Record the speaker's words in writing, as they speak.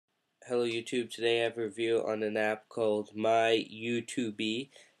Hello YouTube. Today I have a review on an app called MyU2B,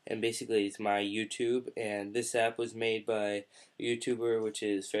 and basically it's my YouTube, and this app was made by a YouTuber which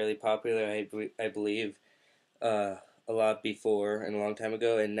is fairly popular, I believe, a lot before and a long time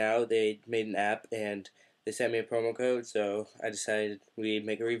ago, and now they made an app and they sent me a promo code, so I decided we'd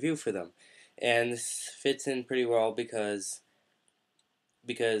make a review for them. And this fits in pretty well because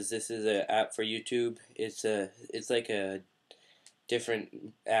this is an app for YouTube. It's like a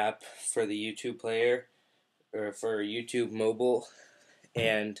different app for the YouTube player or for YouTube mobile,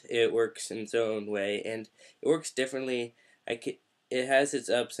 and it works in its own way, and it works differently. It has its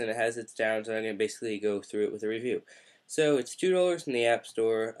ups and it has its downs, and I'm going to basically go through it with a review. So it's $2 in the App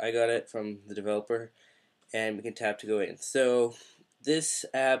Store. I got it from the developer, and we can tap to go in. So this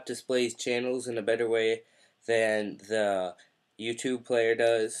app displays channels in a better way than the YouTube player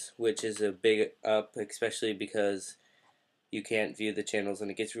does, which is a big up, especially because you can't view the channels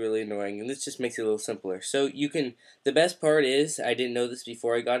and it gets really annoying, and this just makes it a little simpler. So the best part is, I didn't know this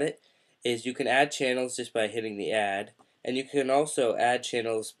before I got it, is you can add channels just by hitting the add, and you can also add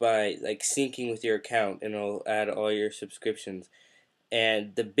channels by like syncing with your account, and it'll add all your subscriptions.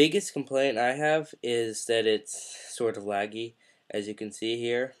 And the biggest complaint I have is that it's sort of laggy. As you can see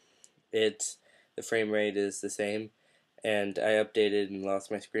here, the frame rate is the same, and I updated and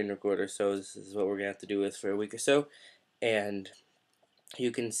lost my screen recorder, so this is what we're gonna have to do with for a week or so. And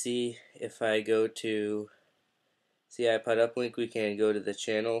you can see, if I go to see iPod uplink, we can go to the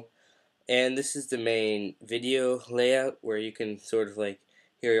channel, and this is the main video layout where you can sort of like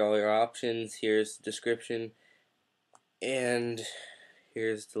hear all your options. Here's the description, and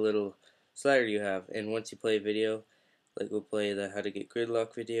here's the little slider you have. And once you play a video, like we'll play the how to get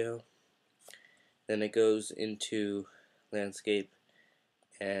gridlock video, then it goes into landscape,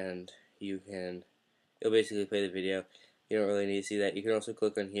 and it'll basically play the video. You don't really need to see that. You can also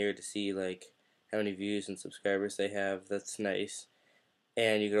click on here to see like how many views and subscribers they have. That's nice.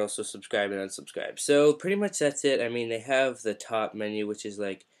 And you can also subscribe and unsubscribe. So pretty much that's it. I mean, they have the top menu, which is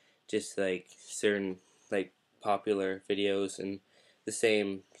like just like certain like popular videos, and the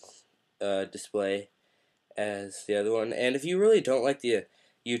same display as the other one. And if you really don't like the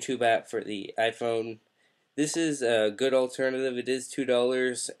YouTube app for the iPhone, this is a good alternative. It is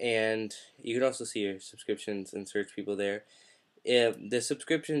 $2, and you can also see your subscriptions and search people there. The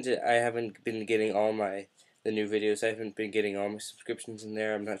subscriptions, I haven't been getting the new videos. I haven't been getting all my subscriptions in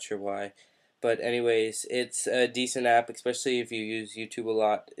there. I'm not sure why. But anyways, it's a decent app, especially if you use YouTube a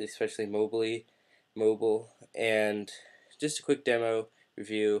lot, especially mobile. And just a quick demo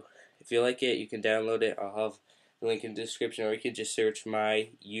review. If you like it, you can download it. I'll have the link in the description, or you can just search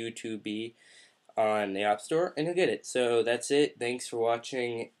MyU2B on the App Store and you'll get it. So that's it. Thanks for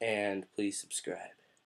watching, and please subscribe.